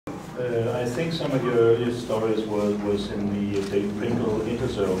I think some of your stories was in the Pringle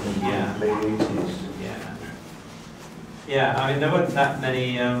Interzone in the late 80s. Yeah. Yeah, I mean, there weren't that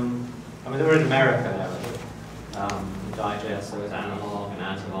many, I mean, there were in America, there were digests, there was Analog and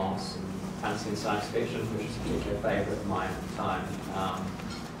Atomos and Fantasy and Science Fiction, which was a particular favourite of mine at the time.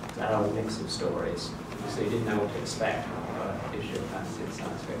 That whole mix of stories, so you didn't know what to expect of an issue of Fantasy and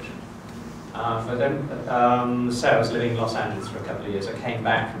Science Fiction. But then, so I was living in Los Angeles for a couple of years. I came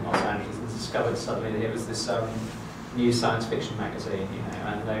back from Los Angeles and discovered suddenly that there was this new science fiction magazine, you know,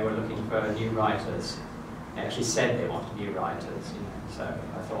 and they were looking for new writers. They actually said they wanted new writers, you know. So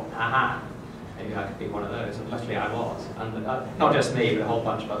I thought, aha, maybe I could be one of those. And luckily I was. And not just me, but a whole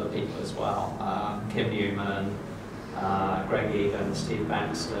bunch of other people as well. Kim Newman, Greg Egan, Steve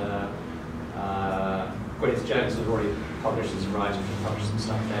Baxter, Gwyneth Jones was already published as a writer, and published some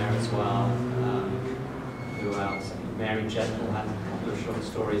stuff there as well. Who else? I think Mary Gentle had a couple of short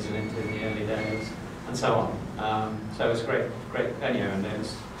stories in it in the early days, and so on. So it was a great venue, and it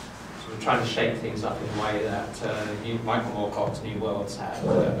was sort of trying to shape things up in a way that Michael Moorcock's New Worlds had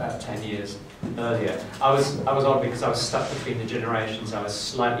about 10 years earlier. I was odd because I was stuck between the generations. I was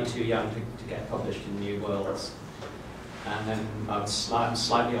slightly too young to get published in New Worlds, and then I was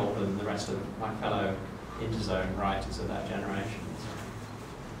slightly older than the rest of my fellow Interzone writers of that generation.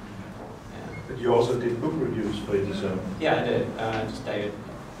 Yeah. But you also did book reviews for Interzone. Yeah, I did.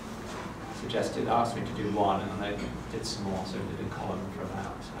 Just David asked me to do one, and then they did some more, so we did a column for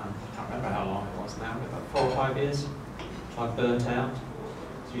about, I can't remember how long it was now, about 4 or 5 years. I burnt out.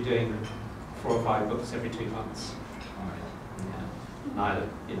 So you're doing 4 or 5 books every 2 months. Yeah. Neither,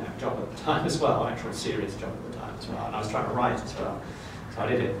 you know, job at the time as well, actual serious job at the time as well, and I was trying to write as well. So I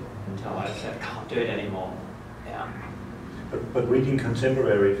did it until I said, I can't do it anymore. Yeah. But reading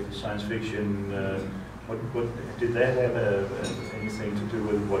contemporary science fiction, what did that have anything to do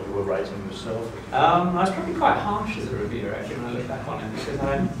with what you were writing yourself? I was probably quite harsh as a reviewer, actually, when I look back on it, because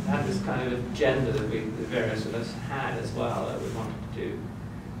I had this kind of agenda that the various of us had as well, that we wanted to do,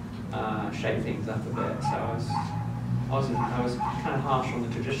 shape things up a bit. So I was kind of harsh on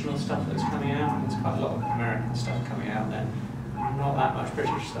the traditional stuff that was coming out. There's quite a lot of American stuff coming out then. Not that much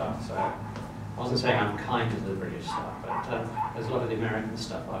British stuff, so I wasn't saying I'm kind to the British stuff, but there's a lot of the American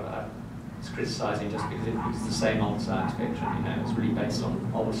stuff I was criticising just because it was the same old science fiction. You know, it was really based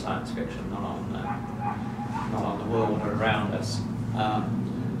on old science fiction, not on the world around us.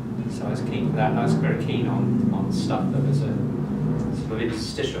 So I was keen for that. I was very keen on stuff that was a sort of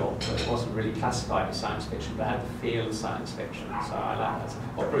interstitial, but it wasn't really classified as science fiction, but had the feel of science fiction. So I like that.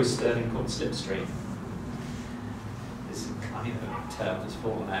 What Bruce Sterling called slipstream. This kind of term has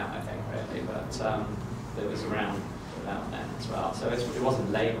fallen out, I think, really, but it was around about then as well. So it wasn't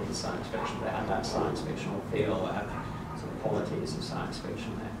labelled as science fiction, but it had that science fictional feel, it had sort of qualities of science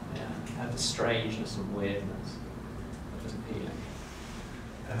fiction there. Yeah. It had the strangeness and weirdness that was appealing.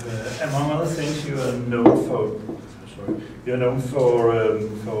 Among other things, you are known for. You're known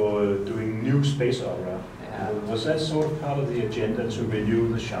for doing new space opera. Was that sort of part of the agenda to renew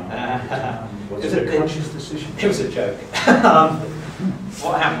the genre? Was it a conscious decision? It was a joke.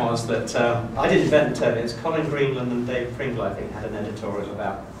 What happened was that I didn't invent the term. It was Colin Greenland and Dave Pringle, I think, had an editorial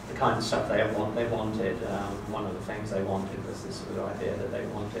about the kind of stuff they wanted. One of the things they wanted was this sort of idea that they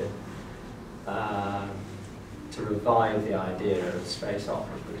wanted to revive the idea of space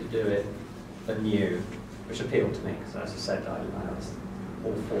opera, but to do it anew, which appealed to me, because as I said, I was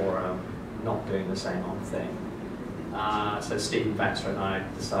all for not doing the same old thing. So Stephen Baxter and I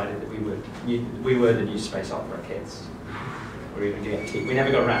decided that we were the new space opera kids. We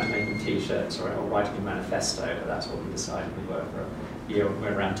never got around to making T-shirts or writing a manifesto, but that's what we decided we were for a year. We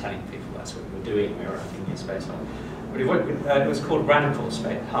were around telling people that's what we were doing. We were writing new space opera. But it was called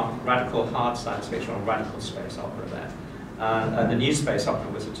radical hard science fiction, or radical space opera then. And the new space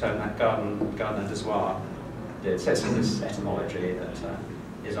opera was a term that Gardner Desoir did. So it's this etymology that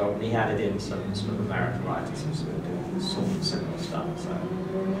is old, and he added in some sort of American writers who sort of doing sort of similar stuff. So,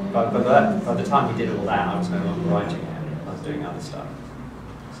 but by the time he did all that, I was no longer writing it. I was doing other stuff.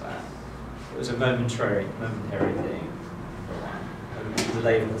 So it was a momentary thing. The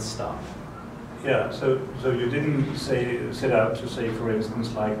label stuff. Yeah, so you didn't set out to say, for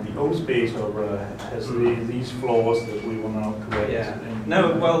instance, like the old space opera has these flaws that we will now correct. Yeah.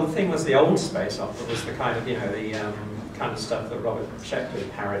 No, well, the thing was, the old space opera was the kind of, you know, the kind of stuff that Robert Sheckley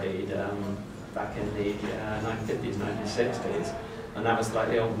parodied back in the 1950s, 1960s. And that was like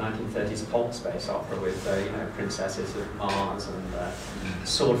the old 1930s folk space opera with, you know, princesses of Mars and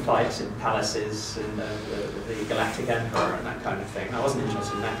sword fights in palaces and the Galactic Emperor and that kind of thing. I wasn't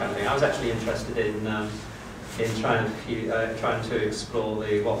interested in that kind of thing. I was actually interested in in trying to explore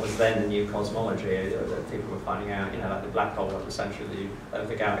what was then the new cosmology that people were finding out, like the black hole at the centre of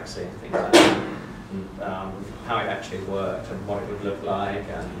the galaxy and things like that, and how it actually worked and what it would look like,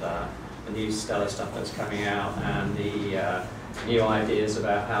 and the new stellar stuff that's coming out, and the new ideas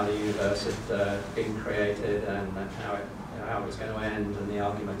about how the universe had been created and how it was going to end, and the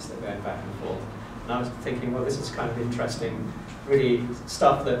arguments that were going back and forth. And I was thinking, well, this is kind of interesting, really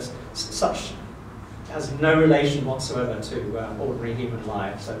stuff that has no relation whatsoever to ordinary human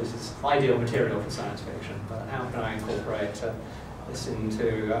life. So this is ideal material for science fiction, but how can I incorporate this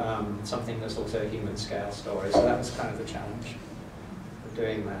into something that's also a human scale story? So that was kind of the challenge of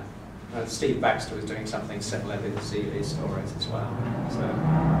doing that. And Steve Baxter was doing something similar with the ZV stories as well. So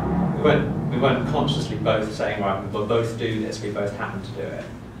we weren't consciously both saying, right, we'll both do this, we both happen to do it,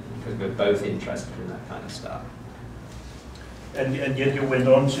 because we're both interested in that kind of stuff. And yet you went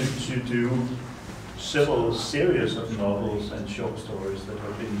on to do several series of novels and short stories that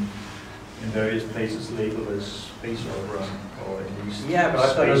have been in various places labeled as space opera, or at least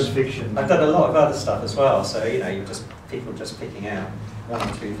space fiction. I've done a lot of other stuff as well, so people just picking out one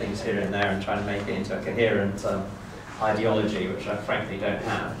or two things here and there and trying to make it into a coherent ideology, which I frankly don't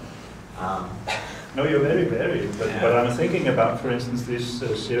have. No, you're very varied, but I'm thinking about, for instance, this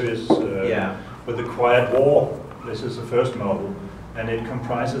series with the Quiet War. This is the first novel, and it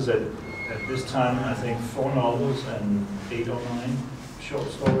comprises at this time, I think, 4 novels and 8 or 9 short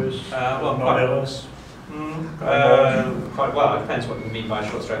stories, novellas. Quite well. It depends what you mean by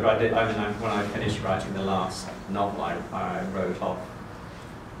short story. But when I finished writing the last novel, I wrote off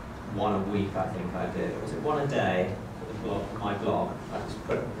 1 a week. I think I did. Was it 1 a day? My blog. I just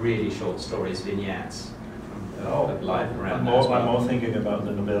put really short stories, vignettes of life around. I'm more thinking about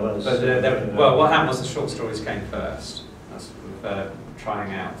the novellas. But well, what happened was the short stories came first. I was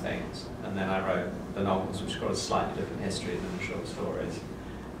trying out things, and then I wrote the novels, which got a slightly different history than the short stories.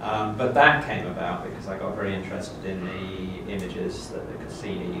 But that came about because I got very interested in the images that the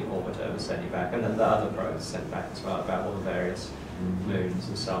Cassini orbiter was sending back, and that the other probes sent back as well, about all the various moons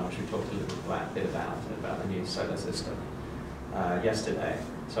and so on, which we talked a little bit about the new solar system yesterday.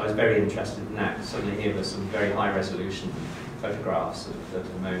 So I was very interested in that, because suddenly here were some very high resolution photographs of the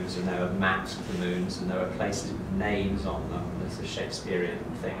moons, and there were maps of the moons, and there were places with names on them. There's a Shakespearean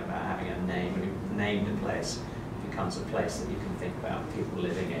thing about having a name. When you've named a place, it becomes a place that you can think about people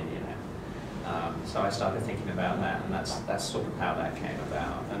living in, So I started thinking about that, and that's sort of how that came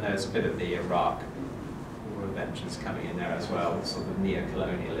about. And there's a bit of the Iraq War adventures coming in there as well, with sort of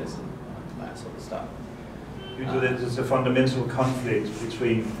neo-colonialism and that sort of stuff. There's a fundamental conflict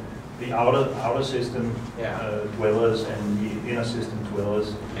between the outer system dwellers and the inner system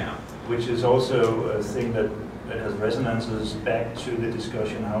dwellers, which is also a thing that has resonances back to the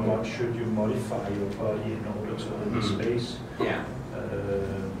discussion: how much should you modify your body in order to live in space?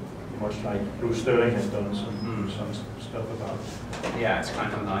 Much like Bruce Sterling has done some stuff about. Yeah, it's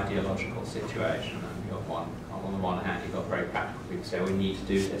kind of an ideological situation, and you've got on the one hand you've got very practical people who say we need to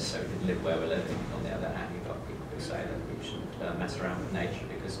do this so we can live where we're living. On the other hand, you've got people who say that we should mess around with nature,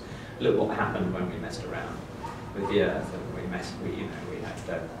 because look what happened when we messed around with the Earth, and we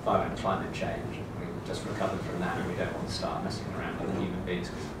had violent climate change, and we just recovered from that, and we don't want to start messing around with the human beings,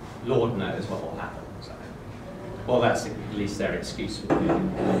 because Lord knows what will happen. So, well, that's at least their excuse for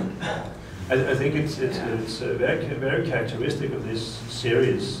doing it. I think it's very characteristic of this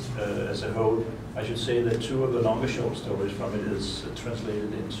series as a whole. I should say that 2 of the longer short stories from it is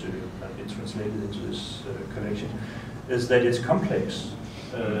translated into this collection. Is that it's complex,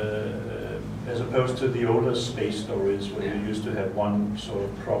 as opposed to the older space stories where you used to have one sort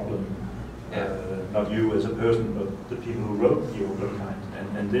of problem. Not you as a person, but the people who wrote the older kind.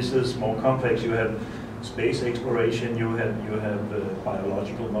 And this is more complex. You have space exploration, you have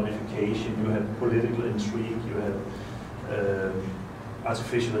biological modification, you have political intrigue, you have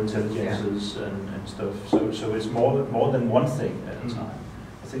artificial intelligences and stuff. So it's more than one thing at a time.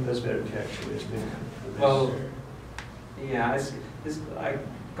 I think that's very characteristic. Well, I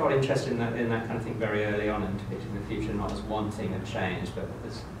got interested in that kind of thing very early on, in depicting the future not as one thing that changed, but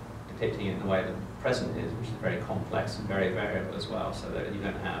as depicting it in the way that the present is, which is very complex and very variable as well, so that you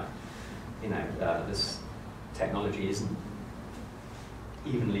don't have, this technology isn't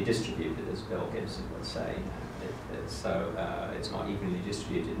evenly distributed, as Bill Gibson would say. It's not evenly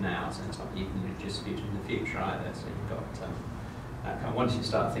distributed now, so it's not evenly distributed in the future either. So you've got once you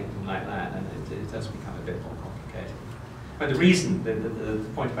start thinking like that, then it does become a bit more complicated. But the reason, the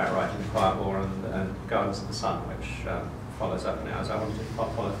point about writing The Quiet War and Gardens of the Sun, which follows up now, is I wanted to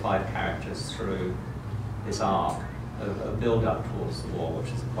follow 5 characters through this arc of build-up towards the war,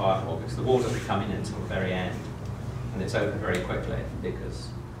 which is the Quiet War, because the war doesn't come in until the very end. And it's over very quickly because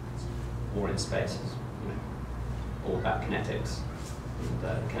war in space is, you know, all about kinetics.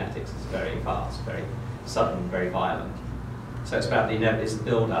 And kinetics is very fast, very sudden, very violent. So it's about it's the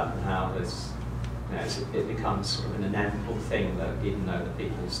build-up and how this, you know, it becomes sort of an inevitable thing that even though the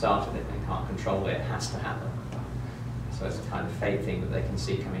people who started it, they can't control it, it has to happen. So it's a kind of fate thing that they can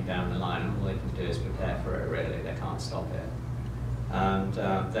see coming down the line, and all they can do is prepare for it, really. They can't stop it. And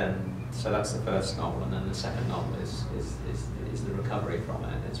so that's the first novel, and then the second novel is the recovery from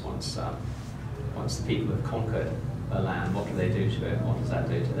it. It's once the people have conquered a land, what do they do to it? What does that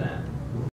do to them?